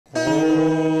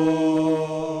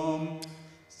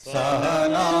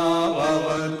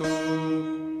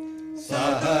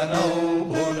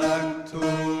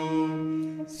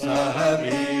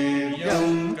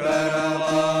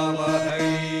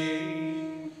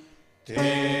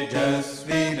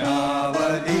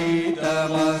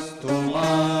तेजस्विनावधीतमस्तु मा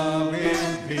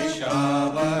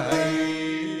विद्विषावहै।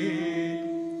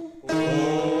 ॐ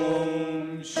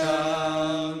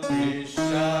शान्ति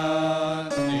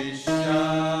शान्ति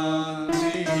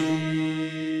शान्तिः।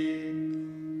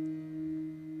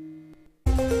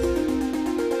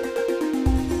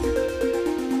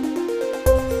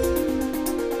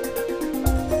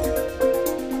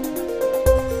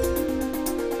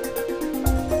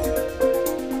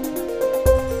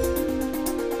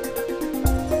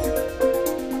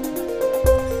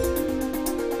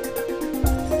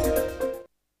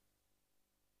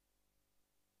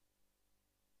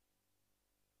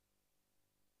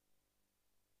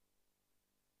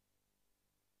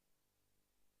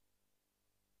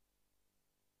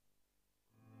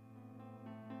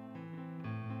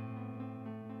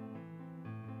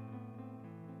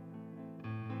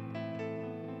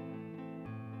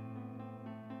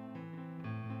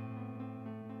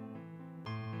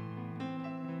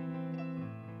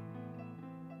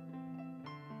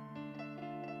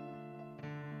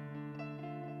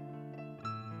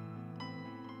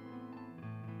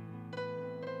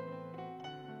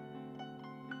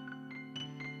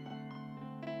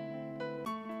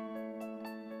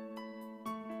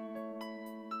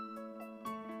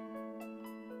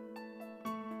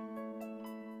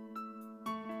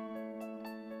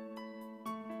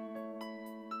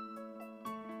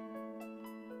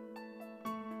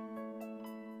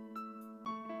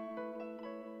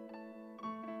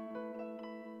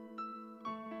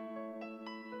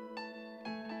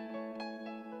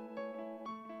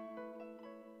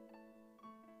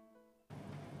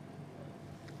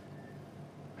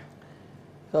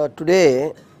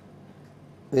 Today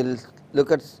we will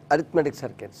look at arithmetic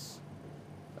circuits.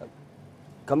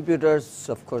 Computers,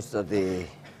 of course, are the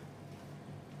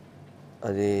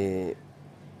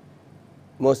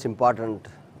most important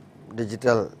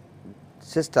digital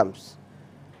systems,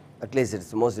 at least it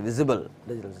is the most visible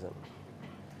digital system.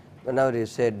 Whenever you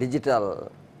say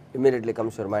digital, immediately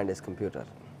comes to your mind is computer,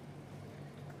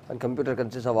 and computer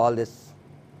consists of all these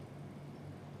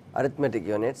arithmetic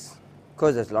units. Of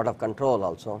course, there is a lot of control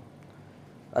also.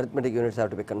 Arithmetic units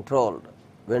have to be controlled.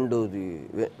 When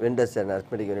does an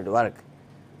arithmetic unit work?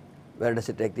 Where does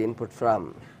it take the input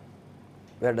from?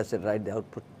 Where does it write the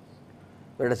output?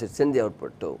 Where does it send the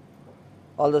output to?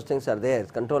 All those things are there.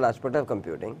 It's control aspect of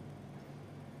computing.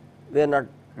 We are not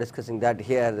discussing that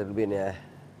here. There will be in a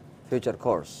future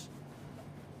course.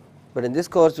 But in this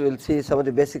course, we will see some of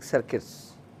the basic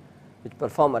circuits which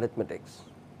perform arithmetics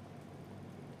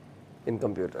in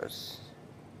computers.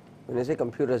 When you say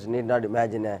computers, you need not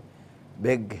imagine a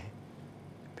big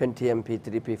Pentium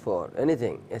P3, P4,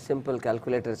 anything. A simple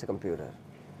calculator is a computer.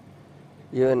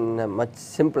 Even a much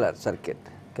simpler circuit,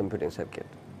 computing circuit.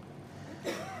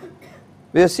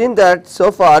 We have seen that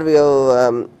so far we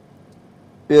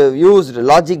have used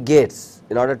logic gates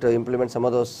in order to implement some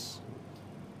of those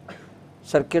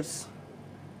circuits,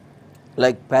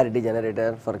 like parity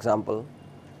generator, for example,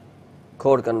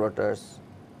 code converters.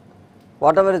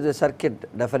 Whatever is the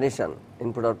circuit definition,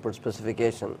 input output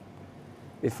specification,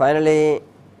 we finally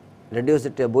reduce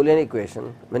it to a Boolean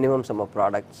equation, minimum sum of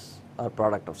products or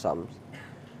product of sums,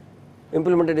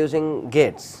 implemented using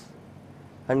gates.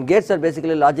 And gates are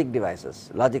basically logic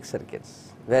devices, logic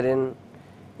circuits, wherein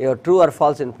you have true or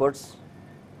false inputs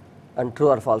and true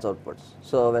or false outputs.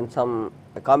 So when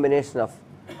a combination of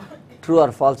true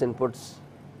or false inputs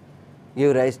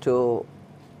give rise to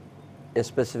a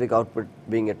specific output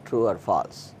being a true or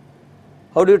false.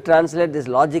 How do you translate this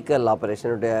logical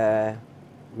operation into a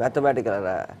mathematical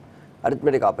or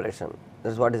arithmetic operation? That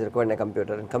is what is required in a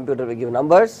computer. In computer we give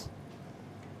numbers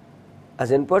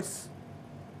as inputs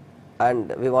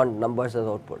and we want numbers as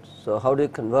outputs. So how do you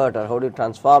convert or how do you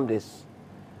transform these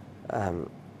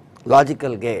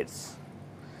logical gates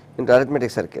into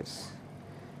arithmetic circuits?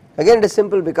 Again, it is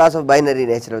simple because of binary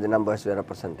nature of the numbers we are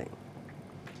representing.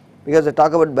 Because we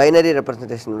talk about binary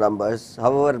representation of numbers,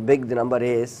 however big the number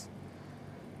is,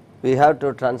 we have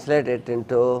to translate it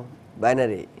into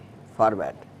binary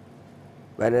format,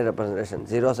 binary representation,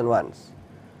 zeros and ones.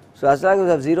 So as long as we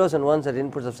have zeros and ones as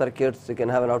inputs of circuits, you can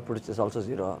have an output which is also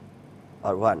 0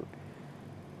 or 1.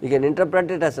 You can interpret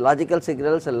it as logical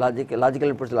signals and logical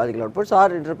inputs, logical outputs,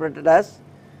 or interpret it as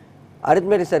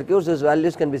arithmetic circuits whose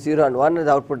values can be 0 and 1 and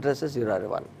the output is 0 or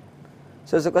 1.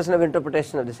 So it is a question of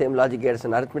interpretation of the same logic gate as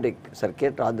an arithmetic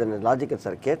circuit rather than a logical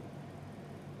circuit.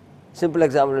 Simple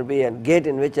example will be a gate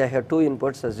in which I have two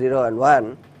inputs as 0 and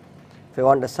 1. If I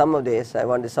want the sum of this, I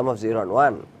want the sum of 0 and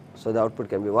 1. So the output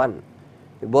can be 1.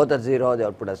 If both are 0, the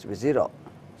output has to be 0.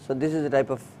 So this is the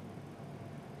type of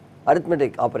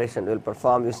arithmetic operation will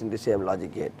perform using the same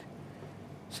logic gate.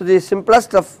 So, the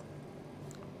simplest of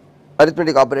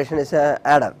arithmetic operation is a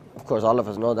adder, of course all of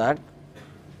us know that.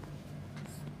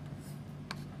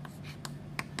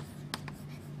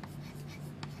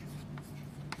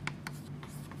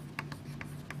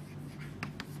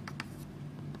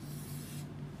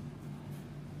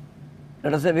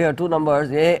 Let us say we have two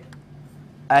numbers A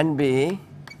and B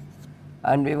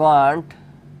and we want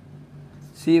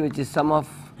C, which is sum of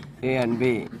A and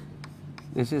B.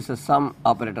 This is a sum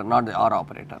operator, not the OR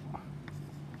operator.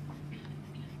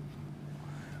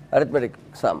 Arithmetic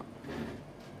sum.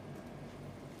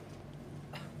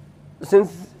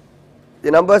 Since the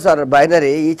numbers are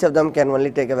binary, each of them can only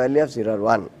take a value of 0 or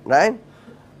 1, right.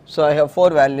 So, I have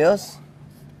 4 values.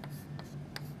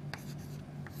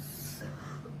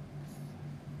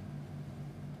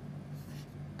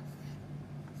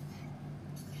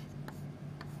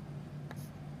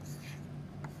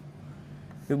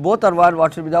 If both are 1,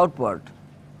 what should be the output?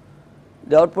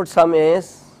 The output sum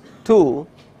is 2,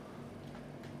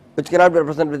 which cannot be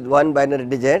represented with one binary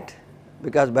digit,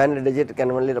 because binary digit can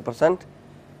only represent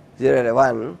 0 or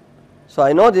 1. So,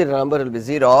 I know the number will be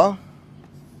 0,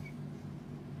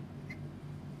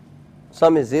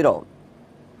 sum is 0.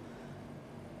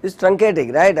 This is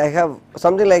truncating, right. I have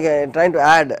something like trying to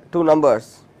add two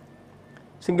numbers,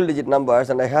 single digit numbers,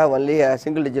 and I have only a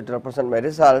single digit to represent my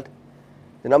result.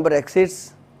 The number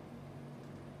exceeds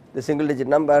the single digit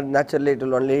number, naturally it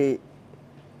will only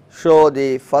show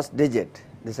the first digit,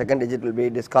 the second digit will be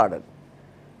discarded.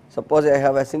 Suppose I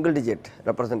have a single digit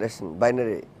representation,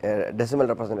 binary decimal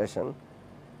representation,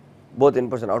 both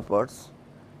inputs and outputs.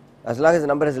 As long as the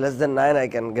number is less than 9, I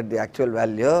can get the actual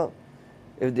value.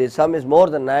 If the sum is more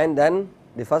than 9, then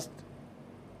the first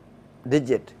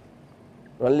digit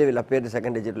only will appear, the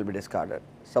second digit will be discarded.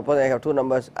 Suppose I have two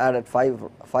numbers added 5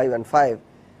 and 5,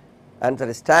 answer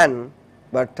is 10,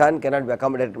 but 10 cannot be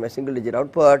accommodated to my single digit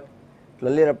output, it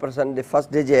will only represent the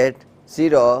first digit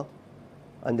 0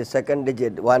 and the second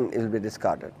digit 1 will be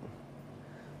discarded.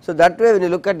 So, that way when you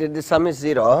look at it, the sum is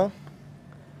 0,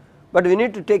 but we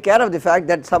need to take care of the fact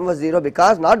that sum was 0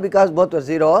 because, not because both were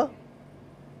 0,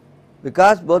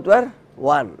 because both were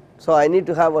 1. So, I need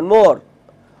to have one more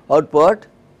output.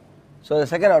 So, the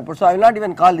second output, so I will not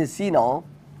even call this C now,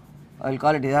 I will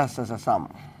call it S as a sum.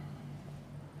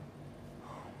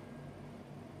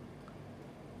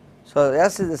 So,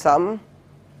 S is the sum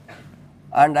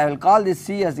and I will call this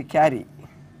C as the carry.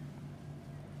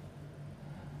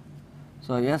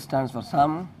 So, S stands for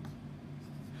sum,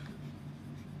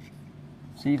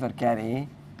 C for carry.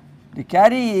 The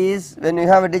carry is when you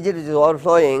have a digit which is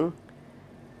overflowing,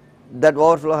 that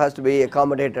overflow has to be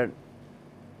accommodated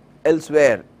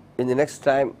elsewhere in the next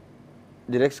time,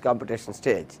 the next computation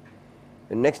stage.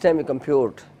 The next time you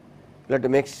compute, you have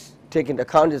to take into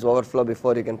account this overflow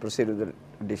before you can proceed with the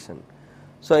addition.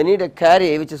 So, I need a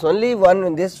carry which is only 1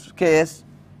 in this case,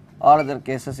 all other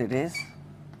cases it is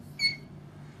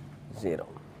 0,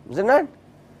 is it not?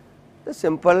 The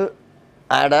simple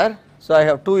adder. So, I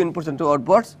have two inputs and two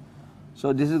outputs.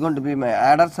 So, this is going to be my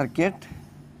adder circuit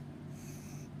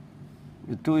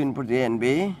with two inputs A and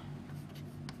B,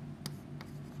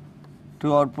 two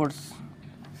outputs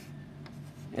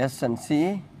S and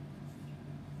C,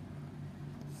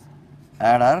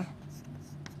 adder,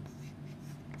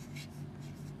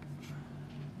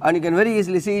 and you can very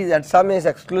easily see that sum is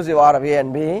exclusive OR of A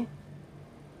and B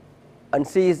and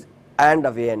C is AND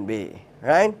of A and B,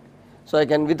 right. So, I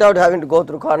can, without having to go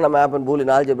through corner map and Boolean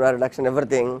algebra, reduction,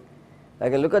 everything, I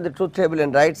can look at the truth table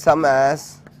and write sum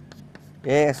as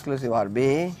A exclusive OR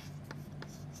B,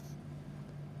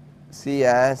 C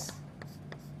as, is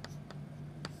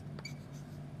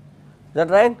that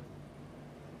right?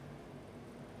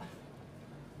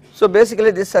 So,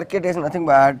 basically this circuit is nothing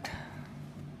but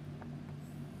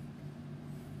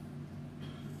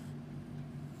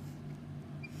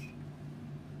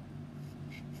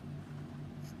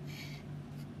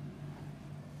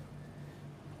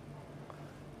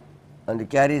and the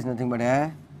carry is nothing but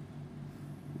a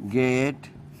gate,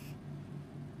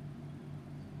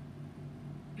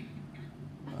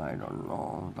 I do not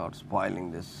know without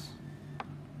spoiling this.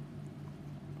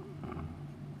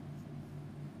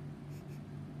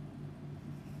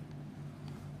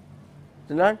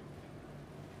 Is it not?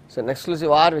 So, an exclusive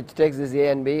OR which takes this A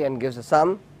and B and gives a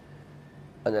sum,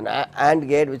 and then AND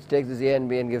gate which takes this A and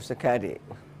B and gives a carry.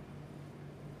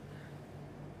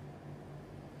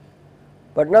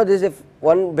 But now this is a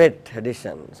 1 bit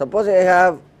addition. Suppose I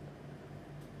have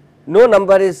no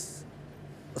number is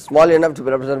small enough to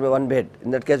be represented by 1 bit,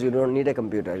 in that case you do not need a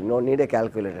computer, you do not need a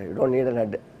calculator, you do not need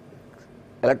an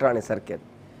electronic circuit.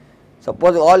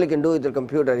 Suppose all you can do with your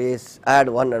computer is add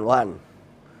 1 and 1,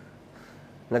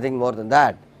 nothing more than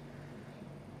that.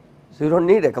 So, you do not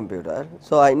need a computer.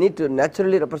 So, I need to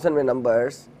naturally represent my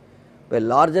numbers by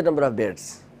larger number of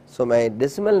bits. So, my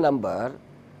decimal number,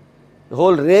 the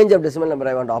whole range of decimal number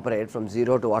I want to operate from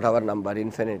 0 to whatever number,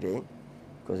 infinity,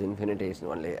 because infinity is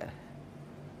only a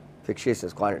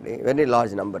fictitious quantity, very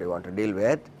large number you want to deal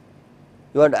with.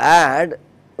 You want to add,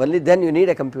 only then you need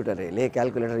a computer really, a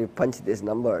calculator. You punch these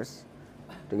numbers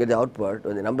to get the output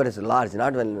when the number is large,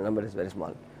 not when the number is very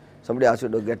small. Somebody asks you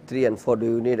to get 3 and 4, do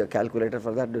you need a calculator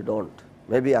for that? You do not.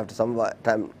 Maybe after some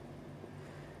time,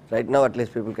 right now at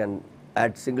least people can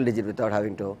add single digit without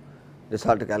having to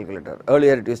resort to calculator.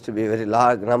 Earlier it used to be very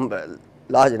large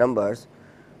numbers,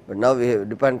 but now we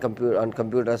depend on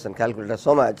computers and calculators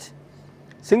so much.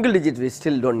 Single digit we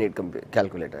still do not need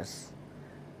calculators,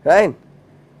 right?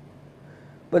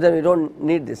 But then we do not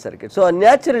need this circuit. So,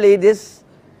 naturally this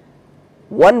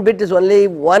one bit is only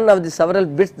one of the several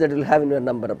bits that you will have in your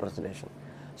number representation.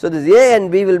 So, this A and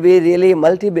B will be really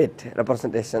multi-bit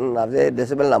representation of the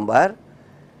decimal number.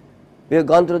 We have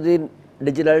gone through the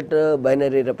digital to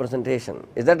binary representation,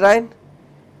 is that right?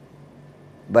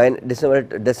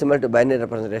 Decimal to binary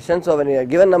representation. So, when you are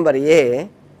given number A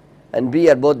and B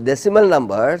are both decimal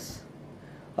numbers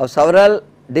of several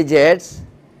digits,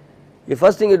 the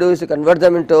first thing you do is to convert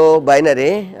them into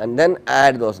binary and then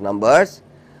add those numbers.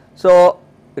 So,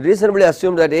 reasonably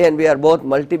assume that A and B are both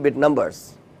multi-bit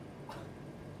numbers.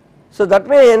 So, that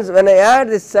means when I add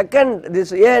this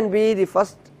A and B, the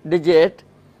first digit.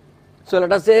 So,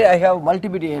 let us say I have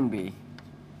multi-bit A and B.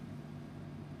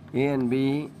 A and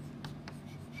B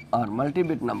are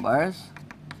multi-bit numbers.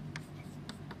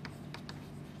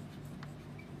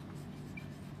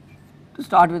 To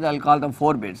start with, I will call them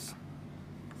 4 bits.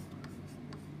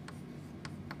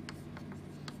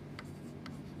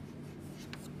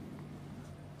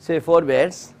 Say 4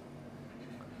 bits.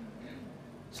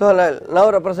 So, now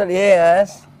represent A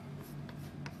as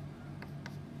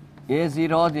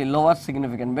A0, the lowest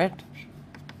significant bit,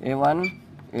 A1,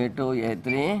 A2,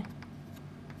 A3,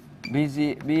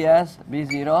 B as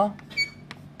B0,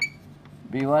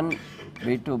 B1,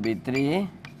 B2, B3,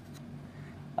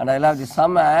 and I will have the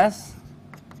sum as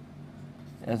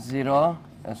S0,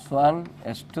 S1,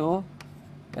 S2,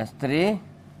 S3,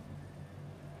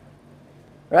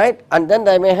 right, and then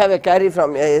I may have a carry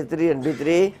from A3 and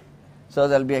B3. So,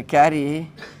 there will be a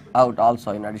carry out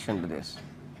also in addition to this.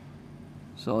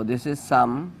 So, this is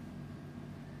sum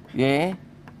A,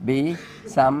 B,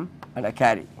 sum and a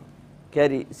carry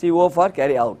CO for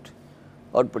carry out,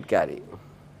 output carry.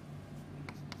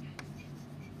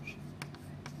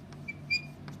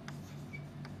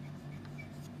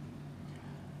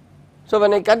 So,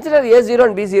 when I consider A0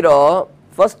 and B0,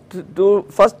 first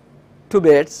two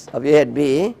bits of A and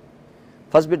B,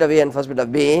 first bit of A and first bit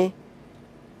of B,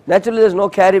 naturally there is no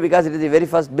carry because it is the very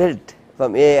first bit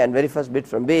from A and very first bit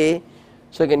from B.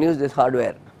 So, I can use this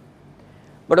hardware.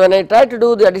 But when I try to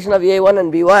do the addition of A1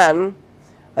 and B1,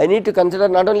 I need to consider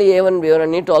not only A1 and B1, I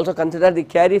need to also consider the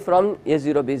carry from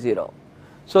A0, B0.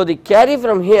 So, the carry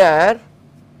from here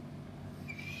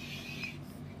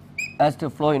has to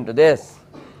flow into this,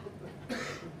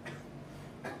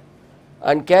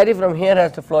 and carry from here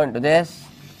has to flow into this,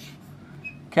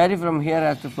 carry from here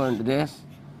has to flow into this,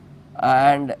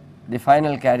 and the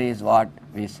final carry is what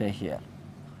we say here,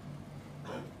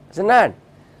 is not that?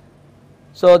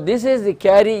 So, this is the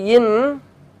carry in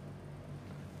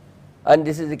and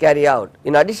this is the carry out.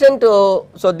 In addition to,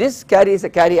 so this carry is a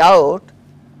carry out,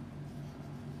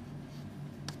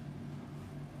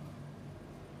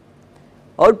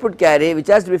 output carry which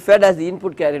has to be fed as the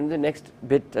input carry in the next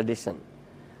bit addition.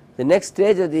 The next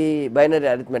stage of the binary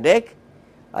arithmetic,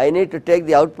 I need to take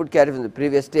the output carry from the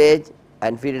previous stage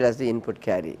and feed it as the input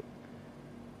carry.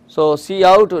 So, C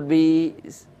out would be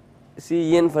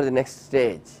C in for the next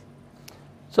stage.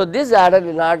 So, this adder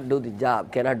will not do the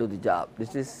job, cannot do the job.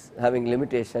 This is having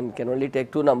limitation, can only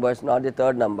take 2 numbers, not the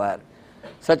third number.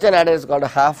 Such an adder is called a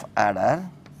half adder.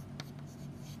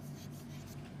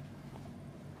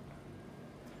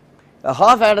 A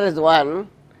half adder is one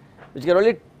which can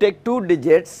only take 2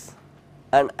 digits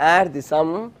and add the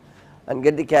sum and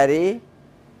get the carry,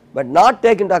 but not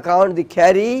take into account the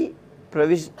carry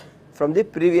provision from the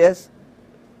previous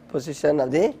position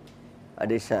of the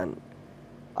addition.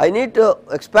 I need to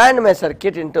expand my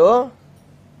circuit into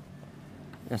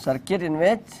a circuit in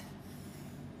which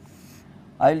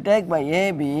I will take my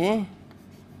A, B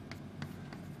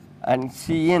and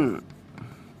C in,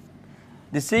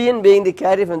 the C in being the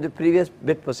carry from the previous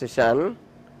bit position,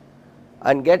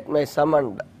 and get my sum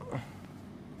and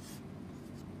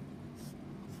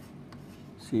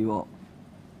CO.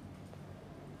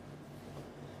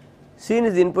 Seen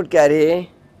is the input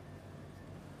carry,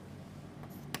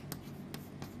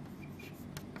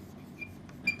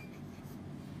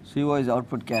 CO is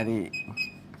output carry.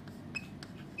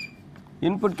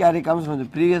 Input carry comes from the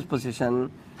previous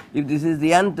position. If this is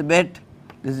the nth bit,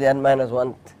 this is n minus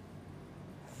 1th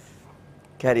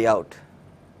carry out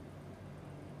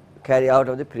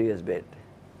of the previous bit.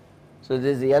 So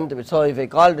this is the nth bit. So if I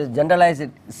call this, generalize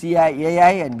it, Ci,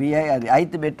 Ai and Bi are the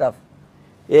ith bit of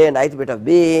A and ith bit of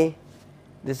B.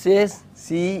 This is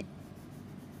C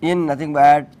in nothing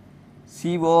but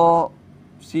CO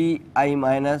Ci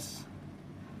minus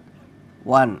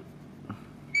 1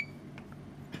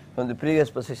 from the previous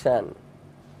position.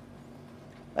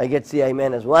 I get Ci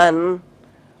minus 1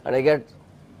 and I get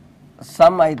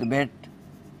some ith bit,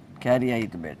 carry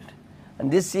ith bit,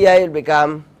 and this Ci will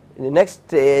become in the next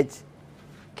stage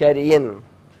carry in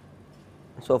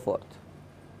and so forth.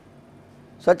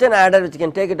 Such an adder which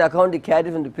can take into account the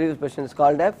carry from the previous position is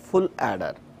called a full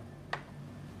adder.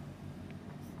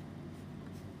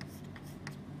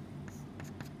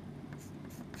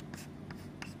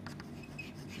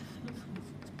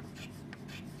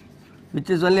 Which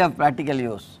is only of practical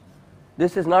use.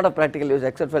 This is not of practical use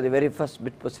except for the very first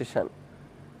bit position.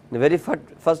 The very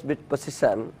first bit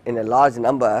position in a large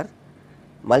number,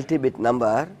 multi-bit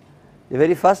number, the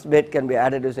very first bit can be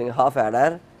added using a half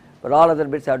adder, but all other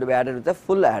bits have to be added with a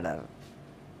full adder.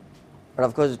 But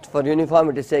of course, for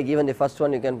uniformity's sake, even the first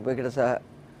one you can make it as a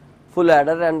full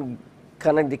adder and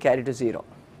connect the carry to 0.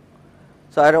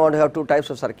 So I don't want to have two types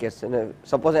of circuits.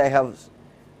 Suppose I have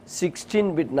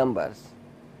 16 bit numbers.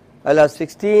 I will have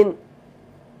 16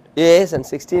 A's and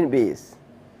 16 B's.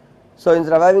 So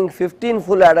instead of having 15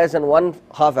 full adders and one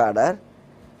half adder,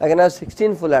 I can have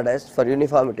 16 full adders for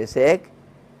uniformity's sake.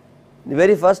 The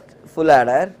very first full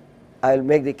adder, I will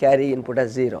make the carry input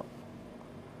as 0.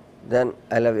 Then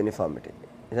I will have uniformity.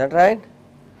 Is that right?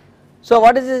 So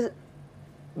what is the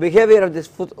behavior of this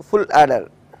full adder?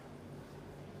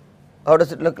 How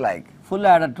does it look like? Full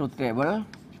adder truth table.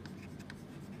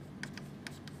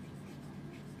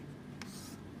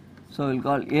 So we will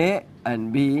call A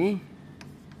and B,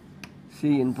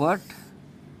 C input,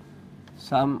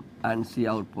 sum and C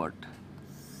output.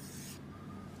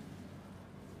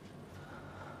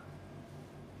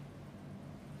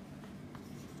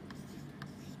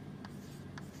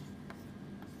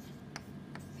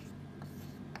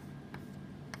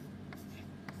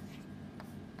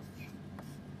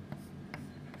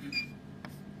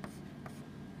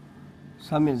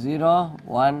 Sum is 0,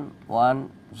 1,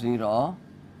 1, 0.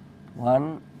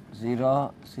 1,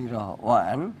 0, 0,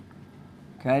 1,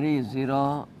 carry is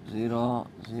 0, 0,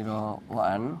 0,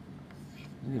 1,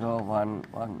 0, 1,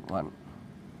 1, 1.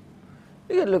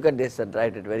 You can look at this and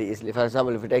write it very easily. For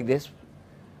example, if you take this,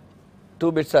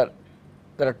 there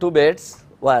are 2 bits,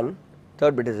 1,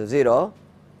 third bit is a 0,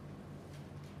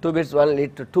 2 bits 1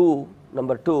 lead to 2,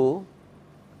 number 2,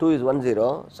 2 is 1,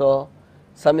 0, so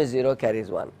sum is 0, carry is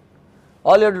 1.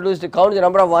 All you have to do is to count the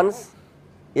number of ones,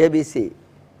 A, B, C.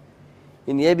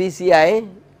 In ABCI,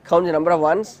 count the number of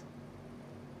ones.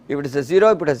 If it is a 0,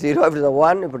 you put a 0, if it is a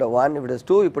 1, you put a 1, if it is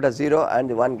 2, you put a 0 and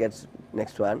the 1 gets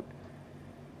next one.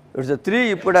 If it is a 3,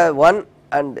 you put a 1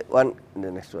 and 1 in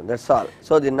the next one, that is all.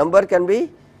 So the number can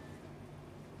be,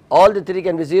 all the 3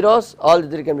 can be zeros, all the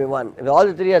 3 can be 1. If all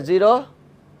the 3 are 0,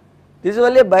 this is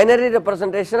only a binary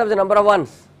representation of the number of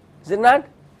ones, is it not?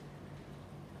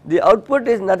 The output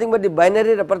is nothing but the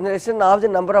binary representation of the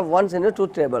number of ones in the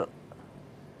truth table.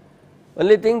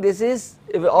 Only thing this is,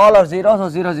 if all are 0, so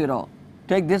 0, 0.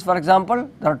 Take this for example,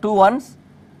 there are 2 ones,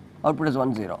 output is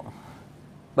 1, 0.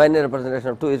 Binary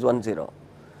representation of 2 is 1, 0.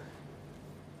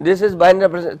 This is binary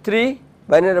representation 3,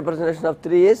 binary representation of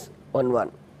 3 is 1,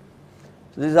 1.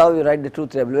 So this is how you write the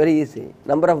truth table, very easy.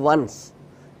 Number of ones.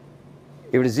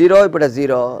 If it is 0, you put a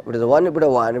 0, if it is a 1, you put a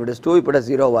 1, if it is 2, you put a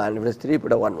 0, 1, if it is 3, you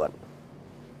put a 1, 1.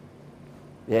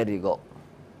 There you go,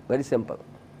 very simple.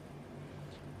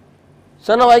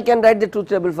 So now I can write the truth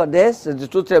table for this. If the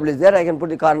truth table is there, I can put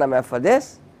the corner map for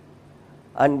this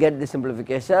and get the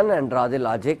simplification and draw the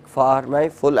logic for my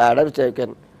full adder, which I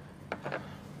can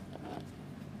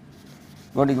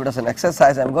going to give it as an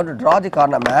exercise. I am going to draw the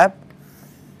corner map.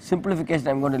 Simplification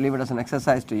I am going to leave it as an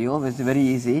exercise to you, which is very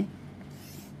easy,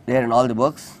 there in all the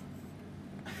books.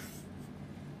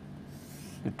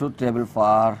 The truth table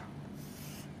for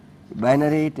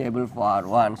binary, table for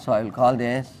 1. So I will call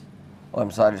this, oh I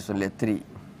am sorry, it is only 3.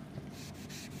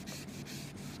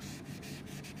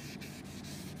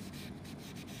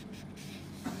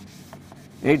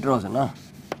 Eight rows, no?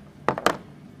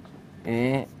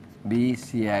 A, B,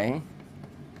 C, I,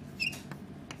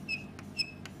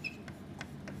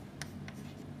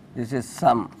 this is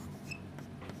sum.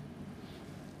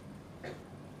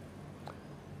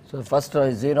 So, first row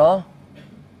is 0,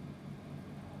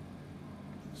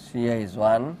 Ci is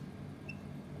 1,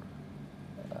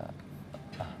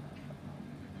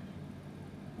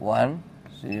 1,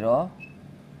 0,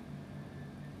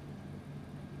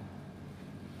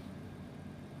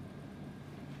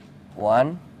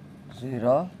 1,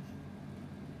 0,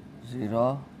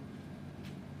 0,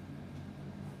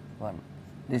 1.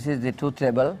 This is the truth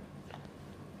table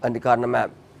and the corner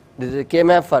map. This is a K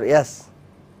map for S.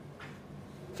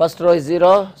 First row is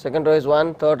 0, second row is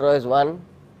 1, third row is 1,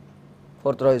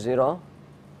 fourth row is 0,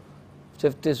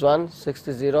 fifth is 1, sixth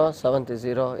is 0, seventh is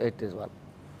 0, eighth is 1.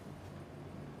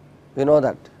 We know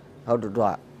that how to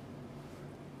draw.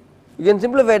 You can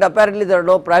simplify it. Apparently there are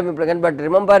no prime implicant, but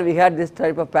remember we had this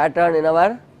type of pattern in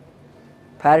our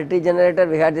parity generator,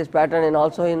 we had this pattern in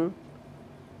also in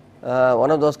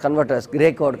one of those converters,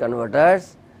 gray code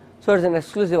converters. So, it is an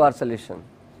exclusive OR solution.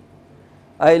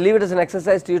 I leave it as an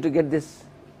exercise to you to get this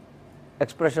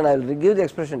expression. I will give the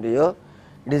expression to you.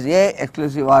 It is A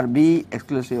exclusive OR B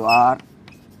exclusive OR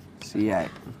Ci.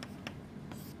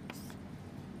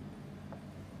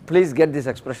 Please get this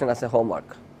expression as a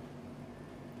homework,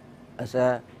 as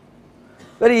a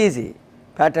very easy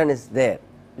pattern is there.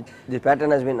 The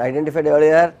pattern has been identified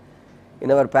earlier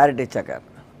in our parity checker,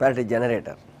 parity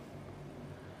generator,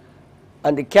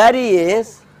 and the carry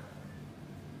is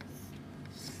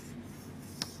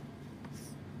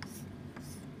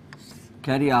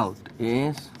carry out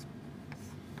is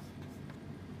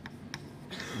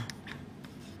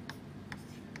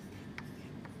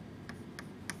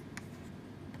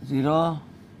zero,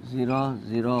 0,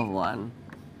 0, 1.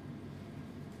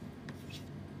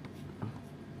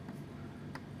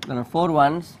 There are 4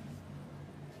 ones.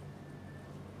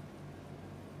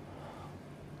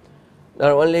 The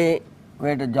only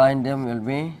way to join them will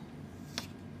be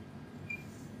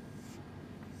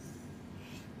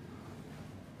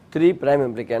three prime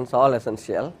implicants, all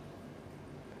essential,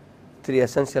 3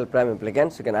 essential prime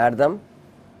implicants. You can add them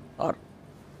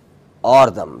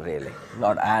or them really,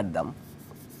 not add them.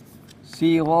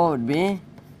 CO would be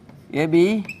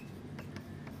AB,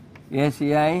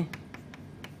 ACI,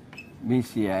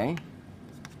 BCI,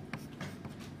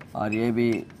 or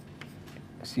AB,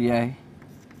 CI,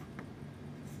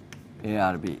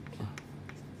 ARB.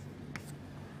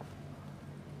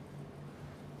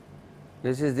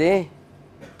 This is the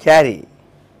carry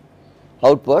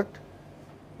output.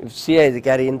 If Ci is the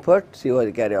carry input, CO is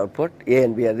the carry output, A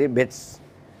and B are the bits.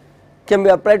 Can be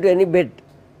applied to any bit,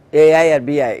 AI or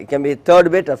BI. It can be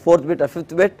third bit or fourth bit or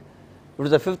fifth bit. If it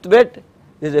is the fifth bit,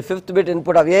 this is the fifth bit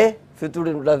input of A, fifth bit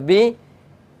input of B,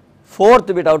 fourth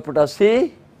bit output of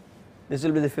C, this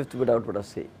will be the fifth bit output of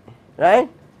C, right.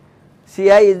 Ci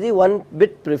is the one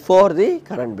bit before the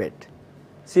current bit,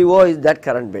 CO is that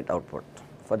current bit output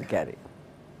for the carry.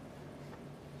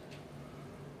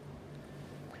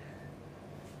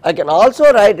 I can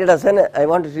also write it as an, I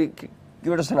want to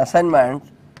give it as an assignment,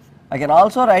 I can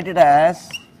also write it as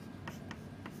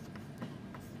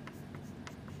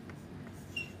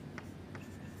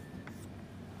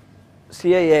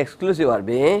CIA exclusive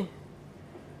RB.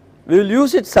 We will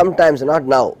use it sometimes, not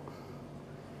now.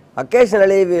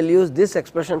 Occasionally we will use this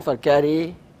expression for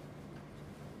carry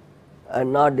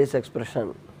and not this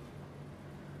expression.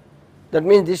 That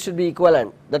means this should be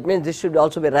equivalent, that means this should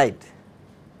also be right.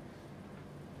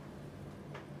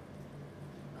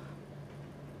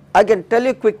 I can tell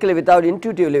you quickly without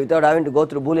intuitively, without having to go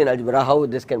through Boolean algebra, how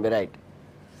this can be right.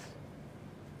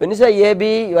 When you say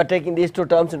AB, you are taking these two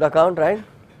terms into account, right.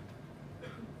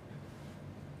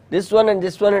 This one and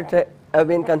this one have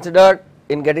been considered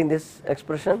in getting this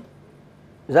expression,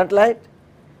 is that right?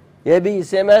 AB is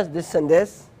same as this and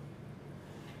this.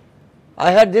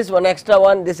 I had this one extra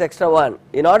one, this extra one.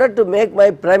 In order to make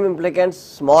my prime implicants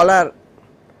smaller,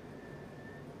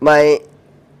 my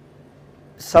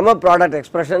sum of product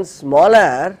expression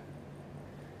smaller,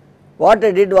 what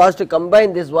I did was to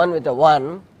combine this one with a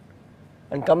 1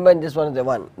 and combine this one with a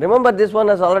 1. Remember, this one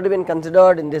has already been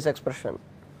considered in this expression.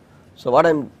 So, what I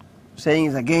am saying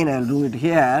is, again I will do it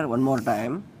here one more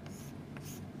time.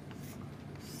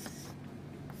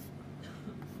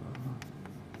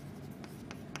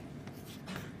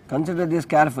 Consider this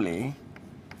carefully.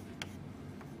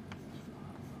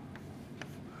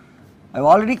 I have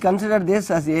already considered this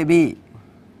as AB.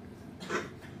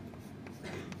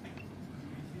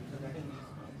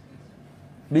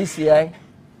 BCI.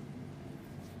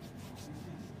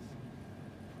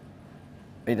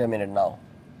 Wait a minute now.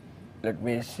 Let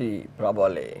me see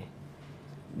probably.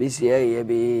 BCI,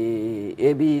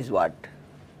 AB is what?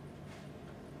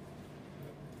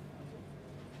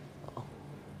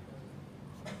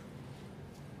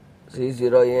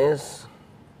 C0 is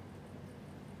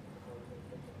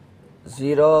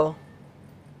 0,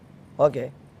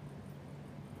 okay.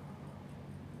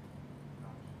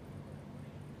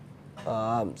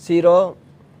 0,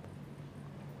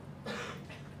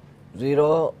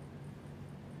 0,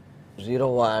 0,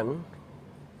 1,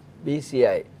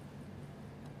 BCI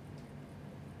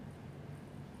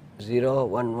 0,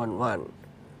 1, 1, 1.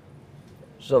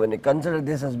 So, when you consider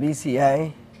this as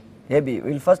BCI, AB,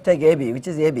 we will first take AB, which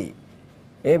is AB?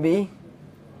 AB,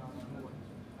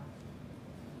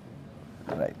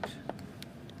 right.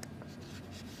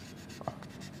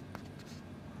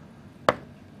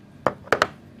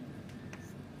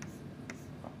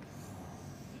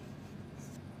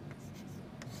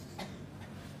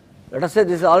 Let us say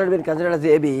this has already been considered as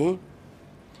AB.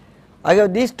 I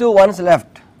have these two ones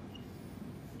left.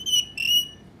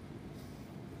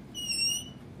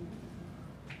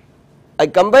 I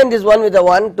combine this one with the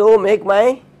one to make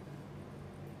my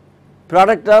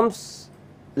product terms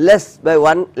less by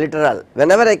 1 literal.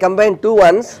 Whenever I combine two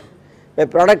ones, my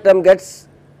product term gets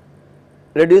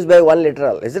reduced by 1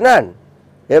 literal, is it not?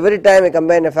 Every time I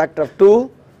combine a factor of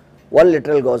 2, 1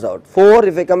 literal goes out. 4,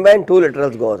 if I combine 2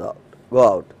 literals go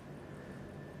out.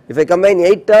 If I combine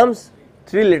 8 terms,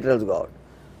 3 literals go out.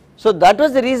 So that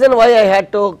was the reason why I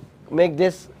had to make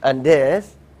this and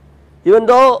this, even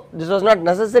though this was not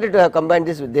necessary to have combined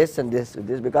this with this and this with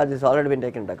this, because this has already been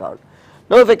taken into account.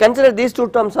 Now if I consider these two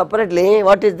terms separately,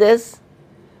 what is this?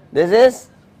 This is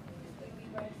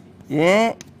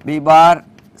A B bar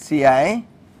Ci,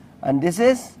 and this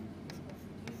is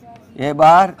A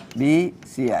bar B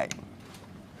Ci.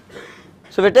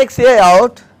 So if we take Ci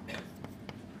out,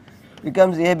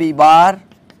 becomes A B bar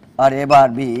or A bar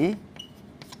B, is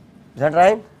that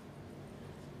right?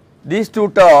 These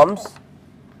two terms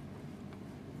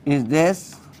is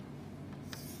this,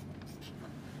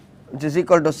 which is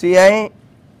equal to Ci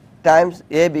times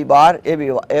A B bar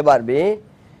A bar B,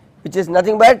 which is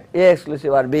nothing but A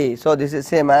exclusive R B. So this is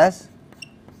same as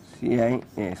Ci A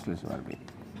exclusive R B.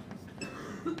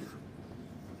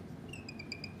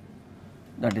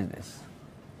 That is this.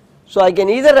 So I can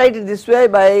either write it this way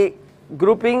by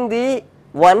grouping the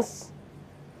ones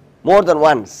more than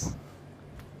once,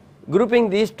 grouping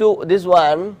these two, this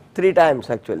one 3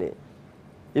 times actually.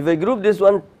 If I group this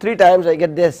one 3 times, I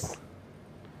get this.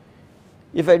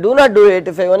 If I do not do it,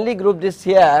 if I only group this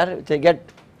here, which I get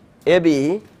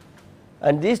AB,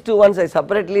 and these two ones I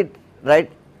separately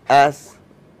write as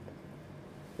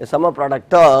a sum of product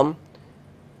term,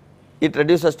 it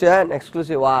reduces to an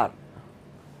exclusive R.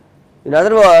 In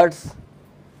other words,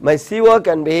 my CO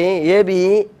can be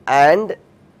AB and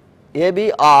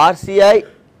AB or Ci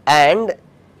and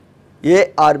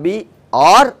ARB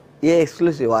or A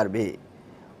exclusive RB.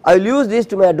 I will use this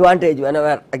to my advantage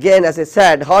whenever, again as I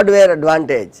said, hardware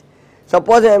advantage.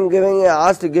 Suppose I am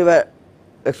asked to give a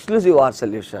exclusive OR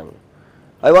solution.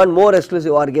 I want more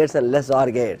exclusive OR gates and less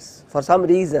OR gates for some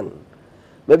reason.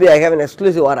 Maybe I have an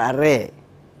exclusive OR array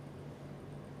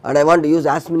and I want to use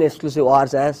as many exclusive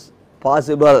ORs as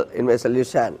possible in my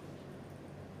solution.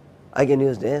 I can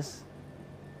use this.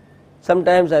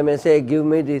 Sometimes I may say give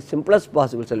me the simplest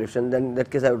possible solution, then in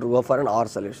that case I would go for an OR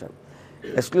solution.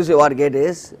 Exclusive OR gate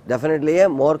is definitely a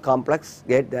more complex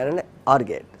gate than an OR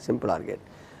gate, simple OR gate.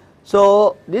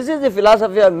 So this is the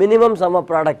philosophy of minimum sum of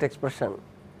product expression.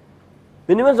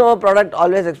 Minimum sum of product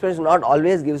always expression not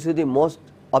always gives you the most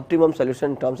optimum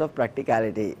solution in terms of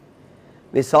practicality.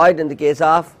 We saw it in the case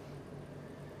of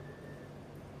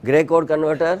gray code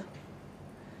converter,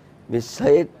 we saw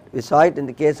it in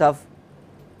the case of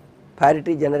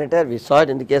parity generator, we saw it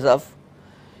in the case of,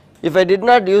 if I did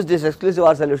not use this exclusive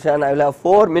OR solution, I will have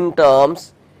 4 min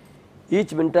terms,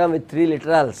 each min term with 3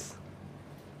 literals.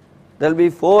 There will be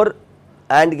 4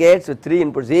 AND gates with 3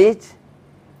 inputs each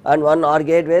and 1 OR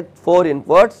gate with 4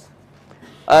 inputs,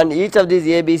 and each of these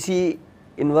ABC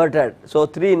inverted. So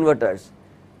 3 inverters,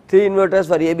 3 inverters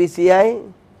for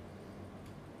ABCI,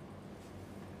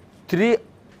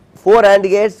 4 AND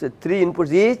gates with 3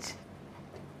 inputs each,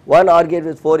 1 OR gate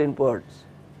with 4 inputs.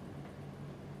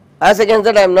 As against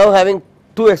that, I am now having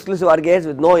 2 exclusive OR gates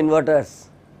with no inverters.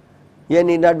 A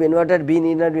need not be inverted, B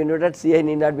need not be inverted, Ci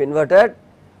need not be inverted.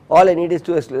 All I need is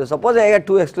 2 exclusive. Suppose I get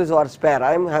 2 exclusive OR spare,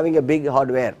 I am having a big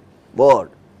hardware board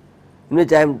in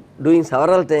which I am doing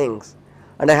several things,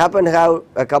 and I happen to have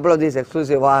a couple of these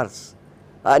exclusive ORs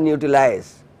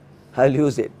unutilized, I will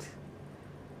use it.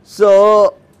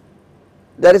 So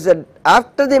there is a,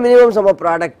 after the minimum sum of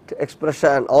product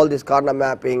expression, all this corner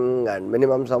mapping and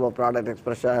minimum sum of product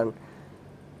expression,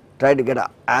 try to get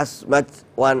as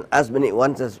many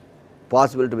ones as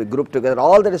possible to be grouped together,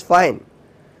 all that is fine.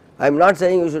 I am not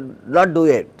saying you should not do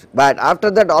it, but after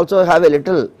that also have a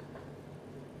little,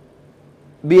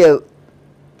 be a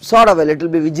sort of a little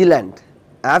be vigilant.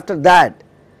 After that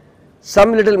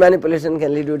some little manipulation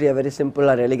can lead you to a very simple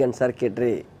or elegant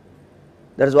circuitry.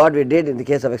 That is what we did in the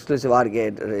case of exclusive OR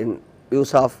gate in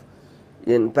use of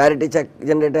in parity check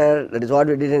generator. That is what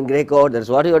we did in Gray code. That is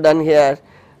what you have done here.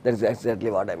 That is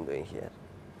exactly what I am doing here.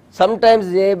 Sometimes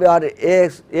A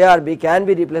or B can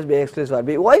be replaced by exclusive OR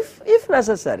B if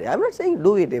necessary. I am not saying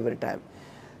do it every time.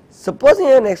 Supposing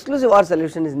an exclusive OR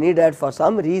solution is needed for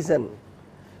some reason,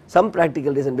 some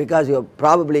practical reason, because you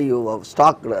have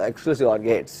stocked exclusive OR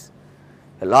gates,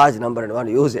 a large number, and want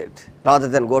to use it rather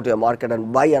than go to a market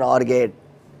and buy an OR gate.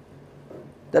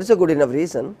 That is a good enough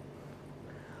reason.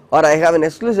 Or I have an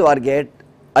exclusive OR gate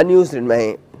unused in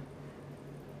my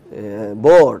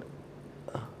board,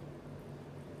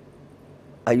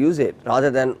 I use it rather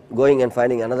than going and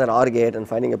finding another OR gate and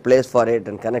finding a place for it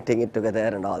and connecting it together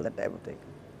and all that type of thing.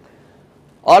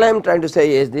 All I am trying to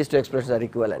say is these two expressions are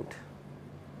equivalent.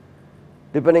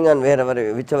 Depending on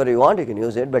whichever you want, you can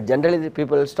use it, but generally the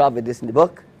people stop with this in the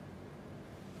book.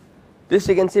 This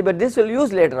you can see, but this will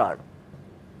use later on.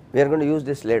 We are going to use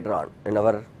this later on in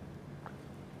our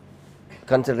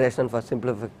consideration for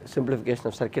simplification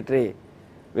of circuitry.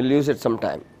 We will use it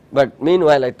sometime, but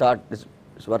meanwhile I thought this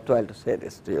is worthwhile to say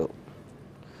this to you.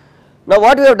 Now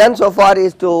what we have done so far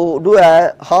is to do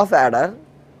a half adder,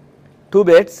 2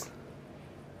 bits,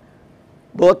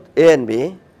 both A and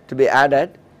B to be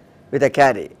added with a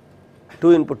carry,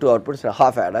 2 input 2 outputs, a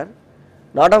half adder,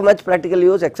 not of much practical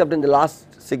use except in the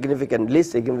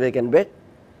least significant bit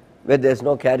where there is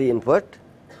no carry input,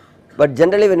 but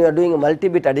generally when you are doing a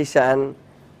multi-bit addition,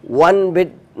 1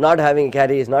 bit not having a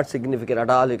carry is not significant at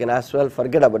all. You can as well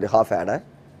forget about the half adder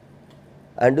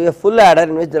and do a full adder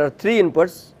in which there are 3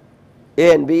 inputs,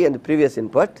 A and B, and the previous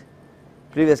input,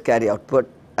 previous carry output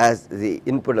as the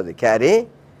input of the carry,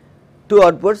 2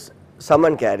 outputs, sum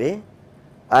and carry,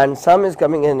 and sum is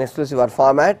coming in exclusive OR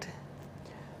format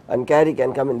and carry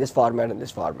can come in this format and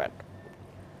this format.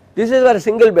 This is for a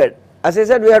single bit. As I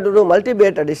said, we have to do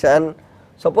multi-bit addition.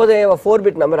 Suppose I have a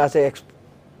 4-bit number as I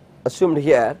assumed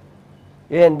here,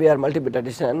 A and B are multi-bit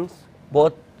additions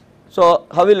both. So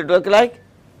how will it look like?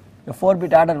 A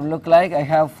 4-bit adder will look like I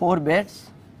have 4 bits,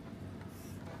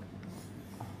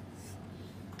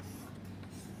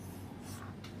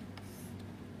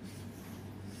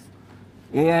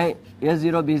 A0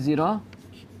 B0,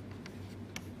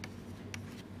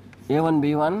 A1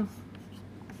 B1,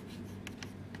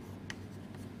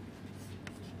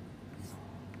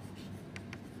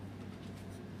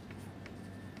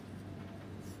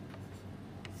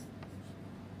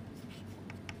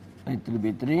 A3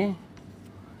 B3.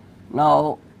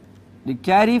 Now the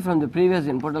carry from the previous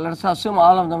input, let us assume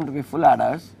all of them to be full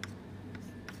adders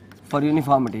for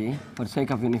uniformity, for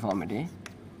sake of uniformity.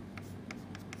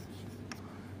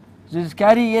 This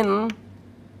carry in,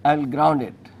 I will ground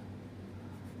it,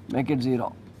 make it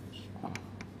 0,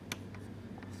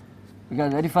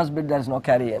 because very first bit there is no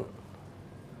carry in.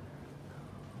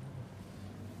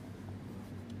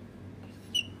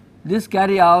 This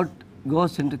carry out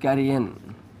goes into carry in,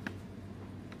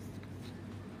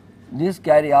 this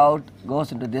carry out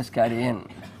goes into this carry in,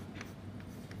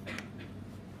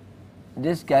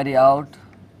 this carry out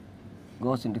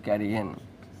goes into carry in,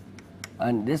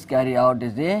 and this carry out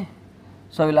is the,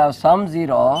 so we will have sum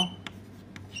 0,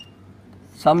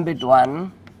 sum bit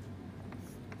 1,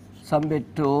 sum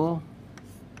bit 2,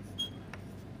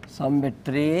 sum bit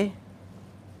 3,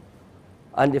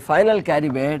 and the final carry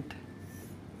bit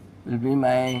will be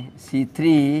my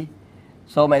C3.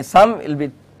 So my sum will be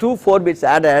 2 4 bits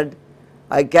added.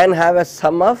 I can have a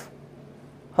sum of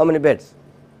how many bits?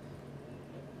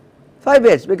 5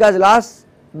 bits, because last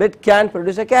bit can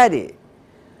produce a carry.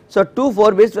 So 2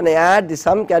 4 bits, when I add, the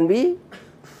sum can be,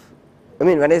 I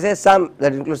mean when I say sum,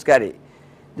 that includes carry,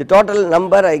 the total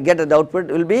number I get at the output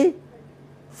will be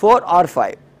 4 or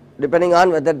 5 depending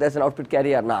on whether there is an output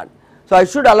carry or not. So I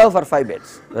should allow for 5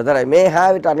 bits, whether I may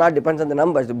have it or not depends on the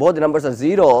numbers. If both the numbers are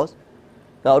zeros,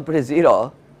 the output is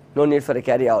 0, no need for a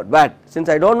carry out. But since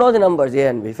I do not know the numbers A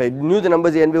and B, if I knew the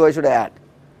numbers A and B, why should I add?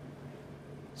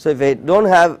 So if I do not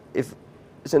have,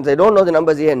 since I do not know the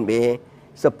numbers A and B, it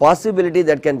is a possibility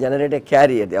that can generate a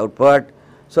carry at the output.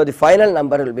 So the final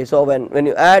number will be, so when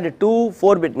you add 2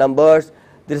 4-bit numbers,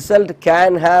 the result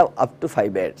can have up to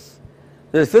 5 bits.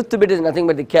 So the 5th bit is nothing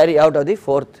but the carry out of the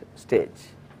 4th stage.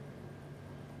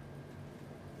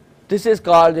 This is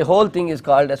called, the whole thing is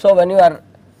called, so when you are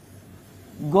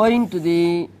going to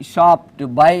the shop to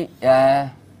buy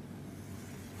a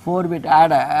 4-bit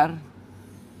adder,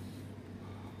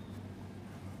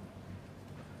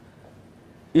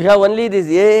 you have only these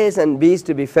A's and B's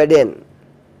to be fed in,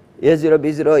 A0,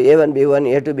 B0, A1,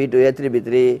 B1, A2, B2, A3,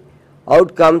 B3,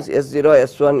 out comes S0,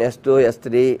 S1, S2,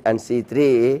 S3 and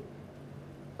C3,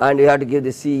 and you have to give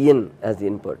the C in as the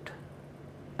input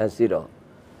as 0.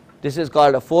 This is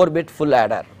called a 4-bit full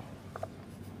adder.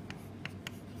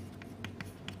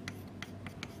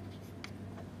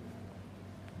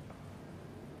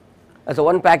 As a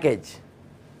one package,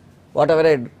 whatever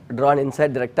I drawn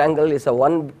inside the rectangle is a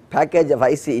one package of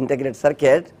IC integrated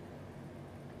circuit,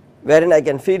 wherein I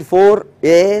can feed 4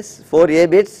 A's, 4 A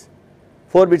bits,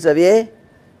 4 bits of A,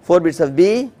 4 bits of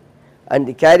B and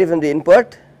the carry from the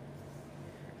input.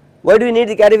 Why do we need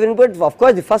the carry from input? Of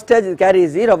course, the first stage the carry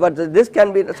is 0, but this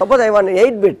can be, suppose I want an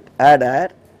 8-bit adder,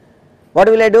 what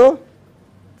will I do?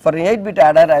 For an 8-bit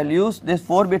adder, I will use this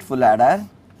 4-bit full adder.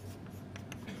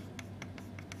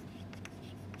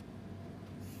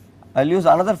 I will use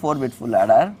another 4-bit full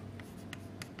adder,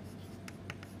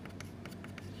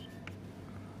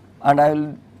 and I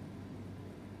will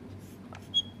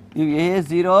give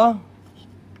A0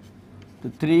 to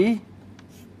 3,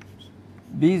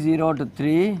 B0 to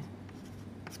 3.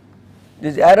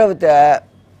 This arrow with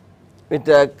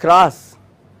a cross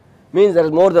means there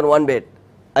is more than one bit.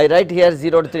 I write here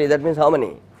 0 to 3, that means how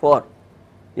many? 4.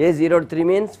 A0 to 3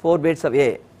 means 4 bits of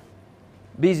A,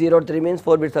 B0 to 3 means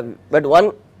 4 bits of, but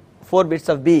 4 bits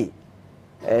of B.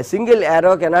 A single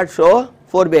arrow cannot show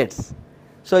 4 bits,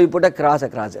 so you put a cross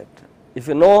across it. If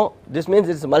you know, this means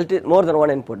it is more than one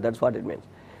input, that is what it means.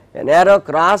 An arrow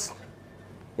cross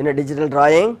in a digital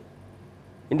drawing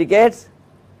indicates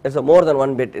it is a more than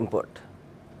one bit input.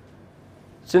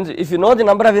 Since if you know the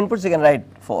number of inputs, you can write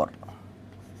 4.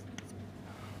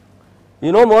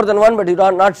 You know more than one, but you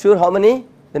are not sure how many,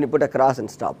 then you put a cross and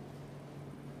stop.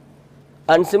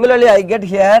 And similarly, I get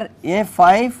here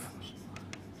A5,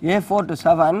 A4 to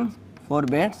 7, 4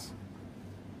 bits.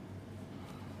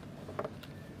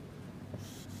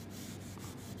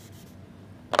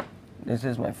 This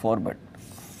is my 4 bit.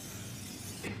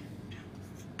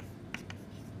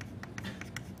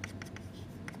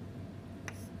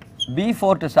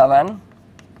 B4 to 7.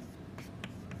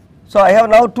 So I have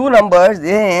now two numbers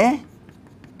A0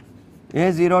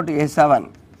 to A7,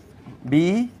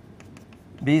 B0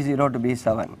 to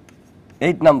B7,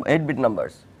 8-bit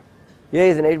numbers. A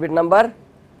is an 8-bit number,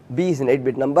 B is an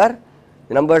 8-bit number.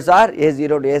 The numbers are A0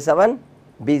 to A7,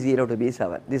 B0 to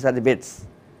B7. These are the bits.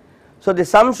 So the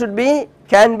sum should be,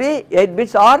 can be 8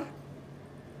 bits or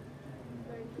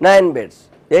 9 bits.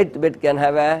 8 bit can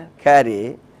have a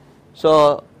carry.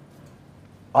 So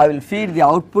I will feed the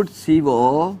output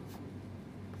CO,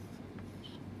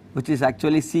 which is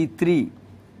actually C3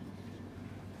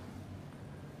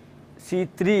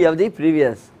 of the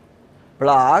previous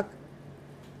block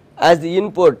as the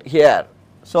input here.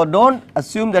 So do not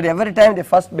assume that every time the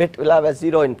first bit will have a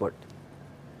 0 input.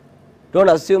 Do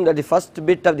not assume that the first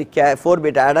bit of the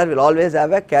 4-bit adder will always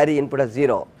have a carry input of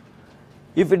 0.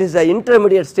 If it is an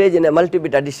intermediate stage in a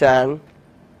multi-bit addition,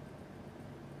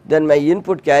 then my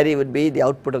input carry would be the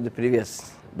output of the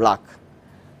previous block.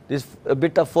 This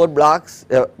bit of 4 blocks,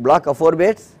 block of 4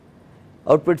 bits,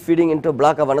 output feeding into a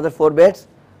block of another 4 bits.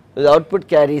 So the output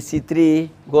carry C3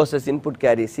 goes as input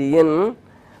carry C in,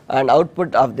 and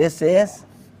output of this is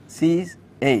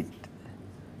C8,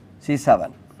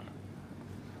 C7.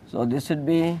 So this should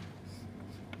be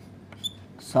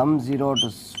sum 0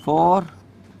 to 4,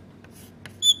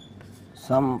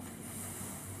 sum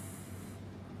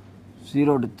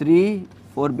 0 to 3,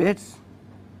 4 bits,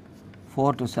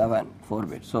 4 to 7, 4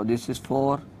 bits. So this is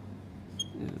 4,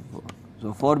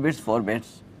 so 4 bits, 4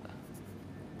 bits.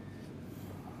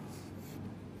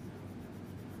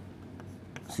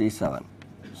 C7.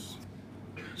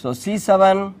 So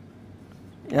C7,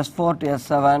 S4 to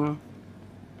S7,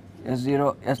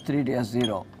 S0, S3 to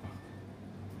S0.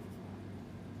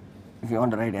 If you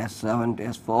want to write S7 to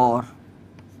S4,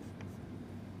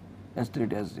 S3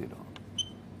 to S0.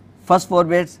 First 4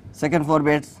 bits, second 4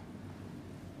 bits,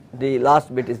 the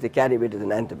last bit is the carry bit, is the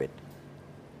 9th bit.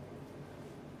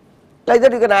 Like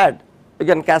that you can add, you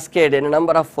can cascade in a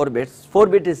number of 4 bits. 4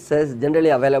 bit is generally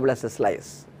available as a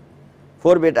slice.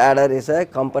 4-bit adder is a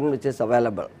component which is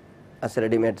available as a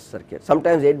ready-made circuit.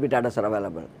 Sometimes 8-bit adders are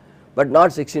available, but not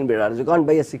 16-bit adders. You can't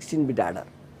buy a 16-bit adder.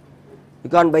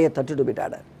 You can't buy a 32-bit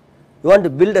adder. You want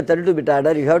to build a 32-bit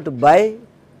adder, you have to buy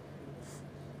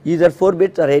either 4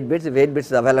 bits or 8 bits. If 8 bits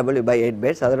is available, you buy 8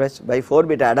 bits, otherwise buy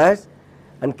 4-bit adders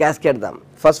and cascade them.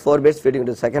 First 4 bits feeding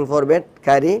into the second 4-bit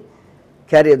carry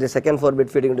of the second 4-bit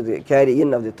feeding into the carry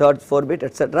in of the third 4-bit,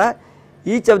 etc.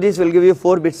 Each of these will give you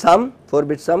 4-bit sum,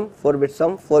 4-bit sum, 4-bit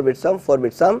sum, 4-bit sum,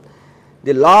 4-bit sum.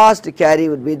 the last carry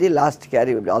would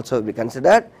be also be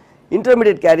considered.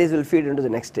 Intermediate carries will feed into the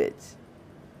next stage,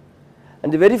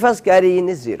 and the very first carry in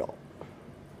is 0,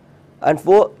 and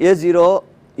for A0,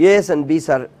 A's and B's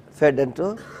are fed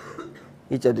into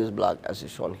each of these blocks as is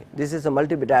shown here. This is a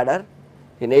multi-bit adder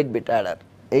in 8-bit adder,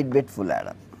 8-bit full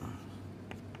adder.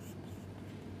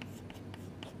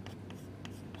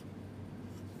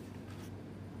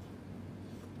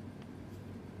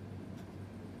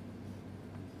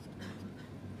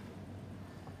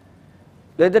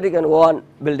 Later you can go on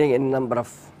building any number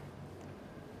of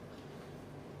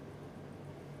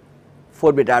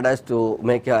 4-bit adders to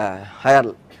make a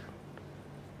higher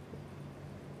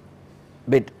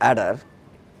bit adder,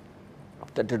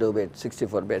 32 bits,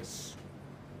 64 bits.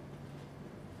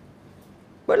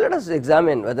 But let us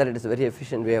examine whether it is a very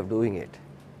efficient way of doing it.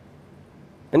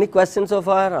 Any questions so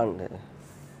far on the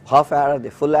half adder,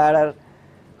 the full adder?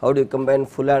 How do you combine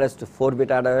full adders to 4-bit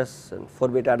adders and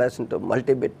 4-bit adders into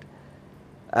multi-bit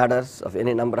adders of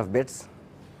any number of bits?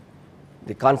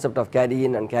 The concept of carry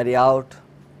in and carry out,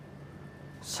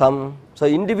 sum. So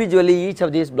individually each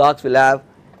of these blocks will have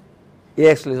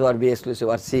A exclusive or B exclusive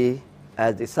or C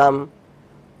as the sum,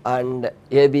 and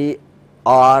AB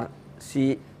or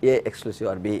C A exclusive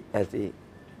or B as the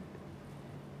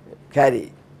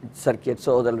carry circuit.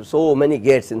 So there are so many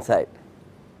gates inside.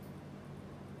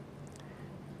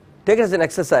 Take it as an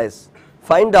exercise.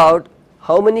 Find out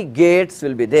how many gates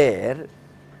will be there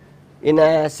in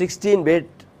a 16-bit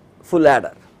full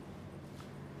adder,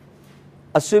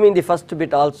 assuming the first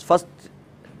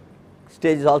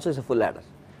stage is also a full adder.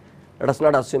 Let us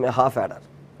not assume a half adder.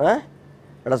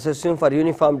 Let us assume for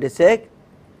uniformity's sake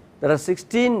there are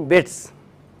 16 bits.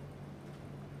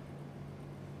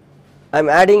 I am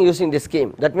adding using this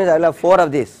scheme. That means I will have 4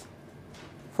 of these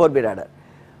 4-bit adder,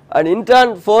 and in turn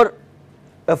a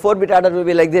 4-bit adder will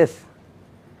be like this: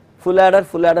 full adder,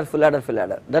 full adder, full adder, full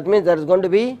adder. That means there is going to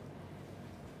be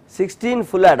 16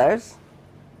 full adders,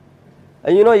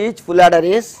 and you know each full adder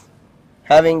is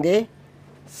having the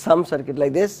sum circuit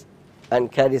like this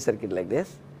and carry circuit like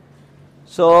this.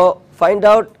 So find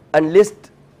out and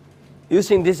list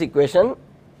using this equation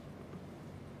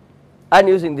and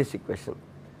using this equation.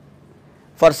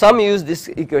 For sum use this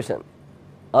equation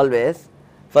always,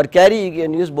 for carry you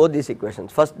can use both these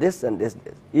equations, first this and this.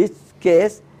 Each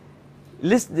case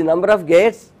list the number of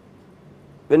gates.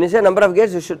 When you say number of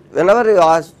gates, you should, whenever you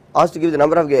asked to give the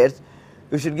number of gates,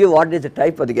 you should give what is the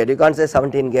type of the gate. You can't say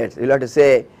 17 gates, you will have to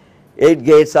say 8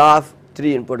 gates of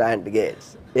 3 input AND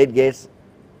gates, 8 gates,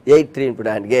 8 3 input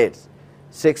AND gates,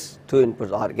 6 2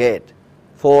 input OR gate,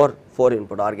 4 4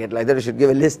 input OR gate. Like that you should give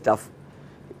a list of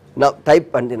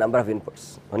type and the number of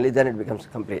inputs, only then it becomes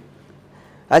complete.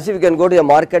 As if you can go to a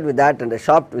market with that and a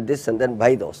shop with this and then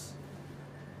buy those,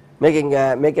 make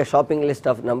a shopping list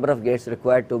of number of gates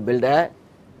required to build a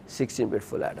 16-bit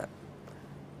full adder.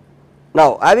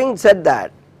 Now having said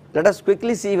that, let us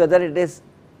quickly see whether it is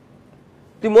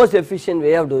the most efficient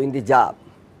way of doing the job.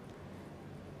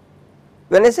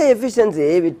 When I say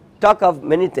efficiency, we talk of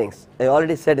many things. I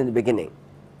already said in the beginning,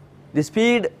 the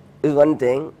speed is one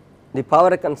thing, the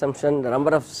power consumption, the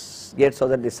number of gates so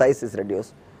that the size is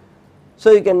reduced.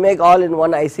 So you can make all in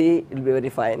one IC, it will be very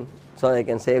fine, so I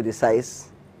can save the size.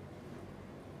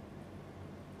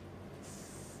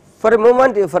 For a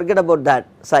moment you forget about that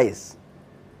size,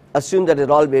 assume that it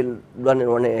all will run in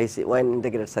one IC, one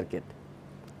integrated circuit.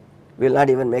 We will not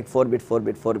even make 4-bit,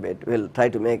 4-bit, 4-bit, we will try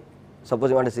to make, suppose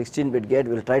you want a 16-bit gate,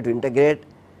 we will try to integrate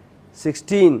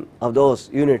 16 of those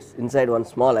units inside one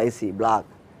small IC block,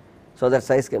 so that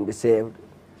size can be saved.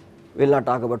 We will not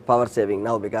talk about power saving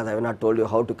now because I have not told you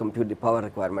how to compute the power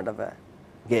requirement of a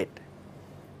gate.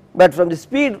 But from the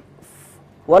speed,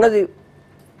 one of the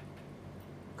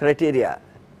criteria,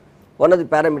 one of the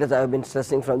parameters I have been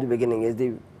stressing from the beginning is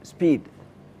the speed.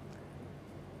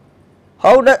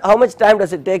 How much time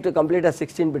does it take to complete a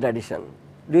 16-bit addition?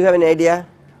 Do you have any idea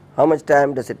how much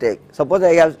time does it take? Suppose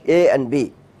I have A and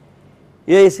B.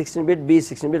 A is 16-bit, B is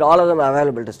 16-bit, all of them are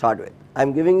available to start with. I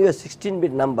am giving you a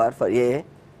 16-bit number for A,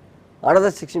 another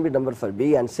 16-bit number for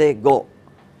B, and say go,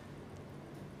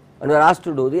 and we are asked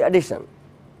to do the addition.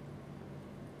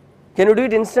 Can you do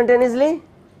it instantaneously?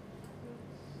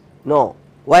 No.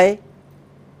 Why?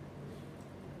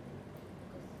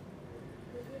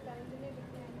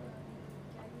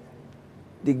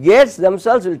 The gates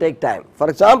themselves will take time. For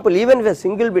example, even if a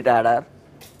single bit adder,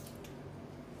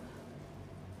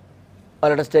 or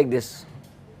let us take this,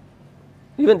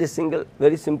 even this single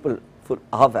very simple full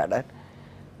half adder,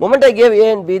 moment I gave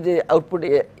A and B, the output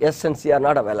S and C are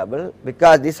not available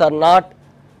because these are not,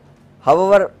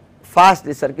 however fast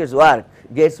the circuits work,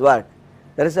 gates work,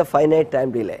 there is a finite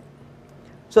time delay.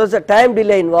 So, there is a time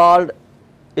delay involved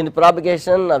in the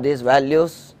propagation of these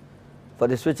values for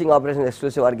the switching operation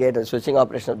exclusive OR gate and switching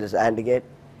operation of this AND gate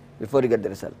before you get the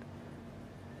result.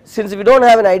 Since we do not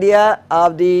have an idea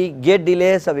of the gate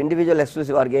delays of individual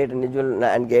exclusive OR gate and individual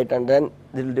AND gate, and then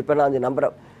it will depend on the number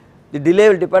of, the delay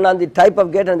will depend on the type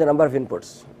of gate and the number of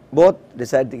inputs, both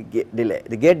decide the gate delay.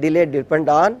 The gate delay depends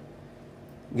on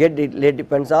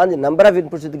the number of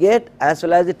inputs to the gate as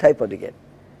well as the type of the gate.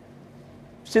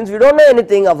 Since we do not know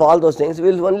anything of all those things,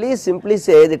 we will only simply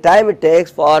say the time it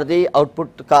takes for the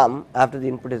output to come after the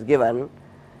input is given,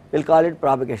 we will call it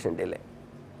propagation delay.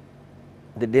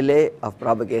 The delay of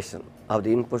propagation of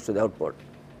the inputs to the output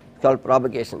is called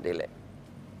propagation delay.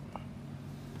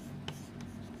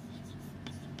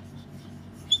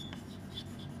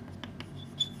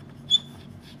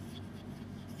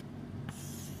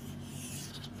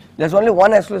 There is only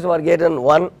one exclusive OR gate and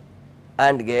one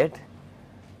AND gate.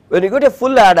 When you go to a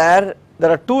full adder, there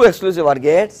are two exclusive OR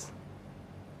gates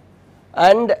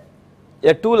and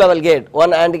a 2 level gate,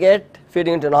 one AND gate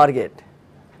feeding into an OR gate.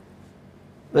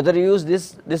 Whether you use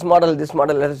this model,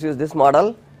 let us use this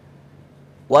model,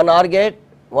 one OR gate,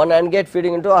 one AND gate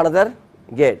feeding into another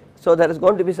gate. So, there is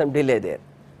going to be some delay there.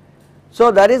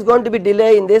 So, there is going to be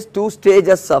delay in these 2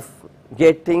 stages of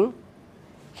gating.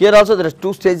 Here also there is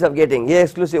 2 stages of gating, A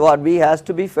exclusive OR B has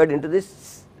to be fed into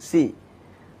this C.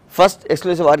 First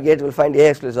exclusive OR gate will find A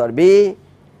exclusive OR B,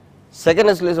 second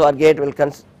exclusive OR gate will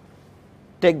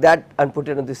take that and put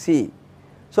it into C.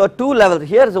 So, 2 levels,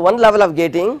 here is one level of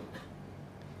gating,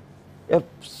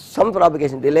 some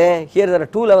propagation delay, here there are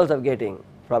 2 levels of gating,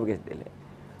 propagation delay.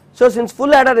 So, since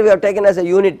full adder we have taken as a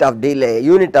unit of delay,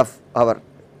 unit of our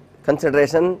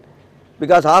consideration,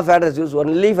 because half adder is used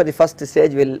only for the first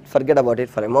stage, we will forget about it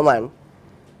for a moment.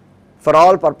 For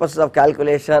all purposes of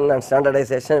calculation and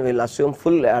standardization, we will assume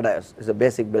full adder is a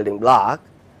basic building block.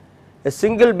 A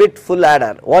single bit full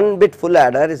adder, 1 bit full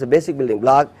adder is a basic building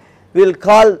block. We will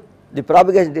call the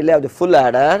propagation delay of the full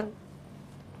adder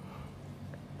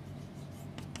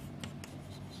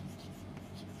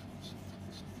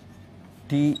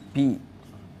TP.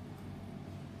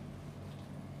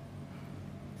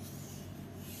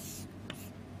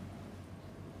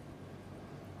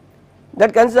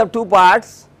 That consists of 2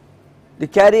 parts, the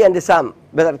carry and the sum,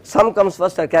 whether sum comes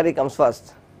first or carry comes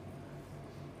first.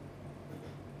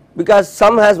 Because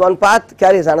sum has one path,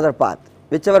 carry has another path,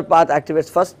 whichever path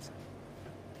activates first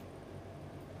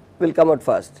will come out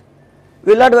first.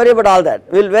 We will not worry about all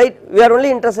that, we will wait, we are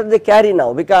only interested in the carry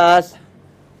now, because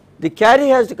the carry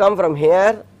has to come from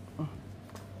here,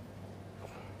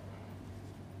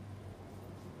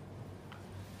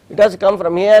 it has to come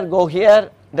from here, go here,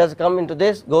 it has to come into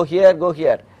this, go here, go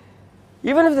here.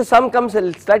 Even if the sum comes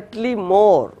a slightly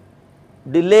more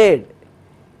delayed,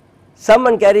 sum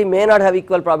and carry may not have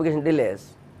equal propagation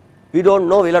delays. We do not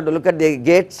know, we will have to look at the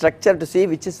gate structure to see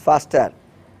which is faster.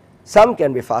 Sum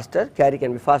can be faster, carry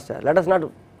can be faster. Let us not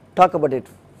talk about it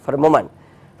for a moment.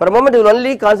 For a moment we will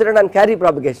only concentrate on carry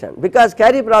propagation, because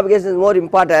carry propagation is more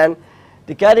important.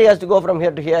 The carry has to go from here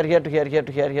to here, here to here, here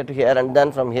to here, here to here, and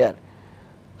then from here.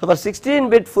 So, for 16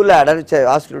 bit full adder, which I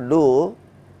asked you to do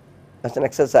as an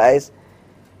exercise,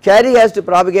 carry has to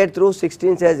propagate through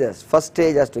 16 stages. First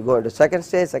stage has to go into second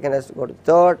stage, second has to go to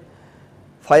third,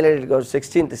 finally it goes to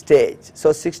 16th stage.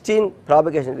 So, 16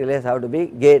 propagation delays have to be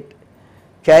gate,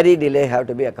 carry delay have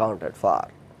to be accounted for.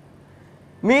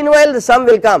 Meanwhile, the sum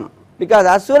will come, because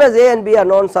as soon as A and B are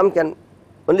known, sum can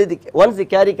only once the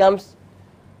carry comes,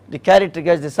 the carry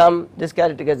triggers the sum, this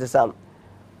carry triggers the sum.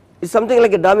 It is something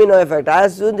like a domino effect.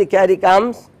 As soon the carry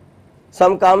comes,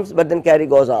 sum comes, but then carry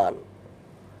goes on.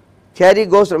 Carry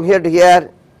goes from here to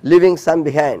here, leaving sum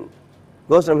behind,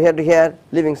 goes from here to here,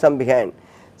 leaving sum behind.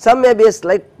 Sum may be a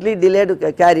slightly delayed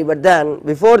carry, but then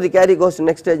before the carry goes to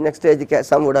next stage, the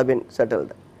sum would have been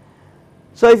settled.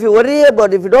 So, if you worry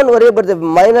about, if you do not worry about the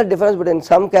minor difference between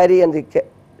sum carry and the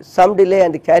sum delay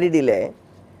and the carry delay,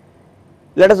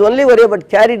 let us only worry about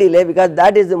carry delay, because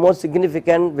that is the most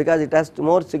significant, because it has the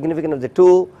more significant of the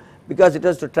two, because it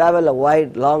has to travel a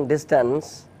wide long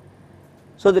distance.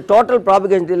 So, the total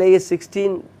propagation delay is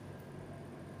 16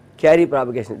 carry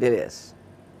propagation delays.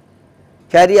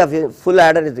 Carry of a full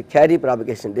adder is the carry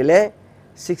propagation delay,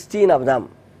 16 of them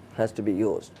has to be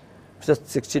used. So,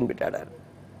 16 bit adder.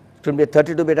 It could be a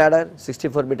 32 bit adder,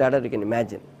 64 bit adder, you can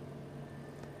imagine.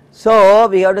 So,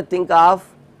 we have to think of,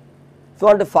 if you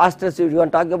want a faster speed, you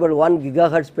want to talk about 1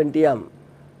 gigahertz Pentium,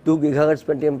 2 gigahertz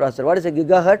Pentium processor. What is a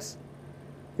gigahertz?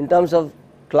 In terms of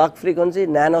clock frequency,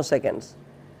 nanoseconds.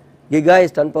 Giga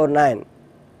is 10 power 9,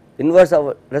 inverse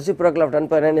of reciprocal of 10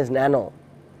 power 9 is nano.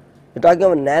 You are talking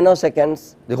about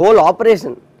nanoseconds, the whole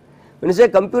operation. When you say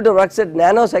computer works at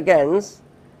nanoseconds,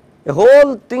 a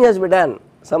whole thing has been done,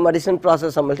 some addition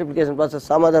process, some multiplication process,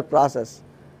 some other process,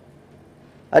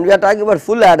 and we are talking about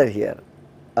full adder here,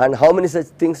 and how many such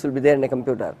things will be there in a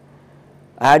computer.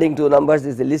 Adding two numbers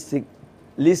is the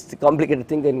least complicated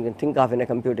thing you can think of in a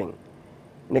computing.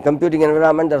 In a computing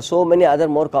environment, there are so many other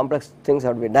more complex things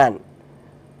have to be done.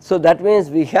 So that means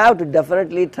we have to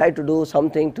definitely try to do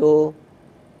something to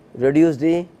reduce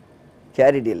the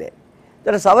carry delay.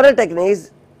 There are several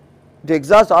techniques. To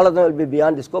exhaust all of them will be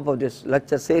beyond the scope of this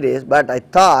lecture series, but I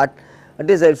thought at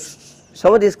least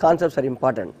some of these concepts are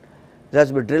important. It has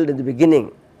to be drilled in the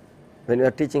beginning when you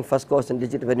are teaching first course in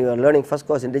digital, when you are learning first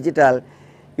course in digital,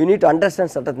 you need to understand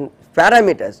certain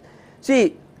parameters.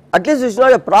 See, at least you should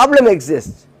know a problem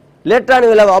exists. Later on you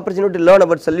will have opportunity to learn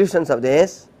about solutions of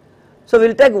this. So we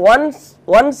will take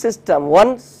one system,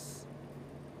 one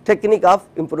technique of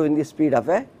improving the speed of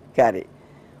a carry,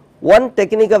 one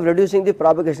technique of reducing the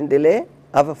propagation delay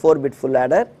of a 4-bit full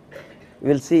adder, we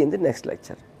will see in the next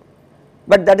lecture.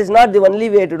 But that is not the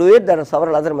only way to do it, there are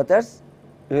several other methods,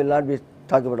 we will not be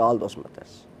talking about all those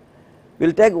methods. We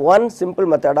will take one simple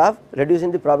method of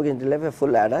reducing the propagation delay of a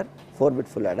full adder, 4-bit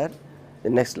full adder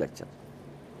in the next lecture.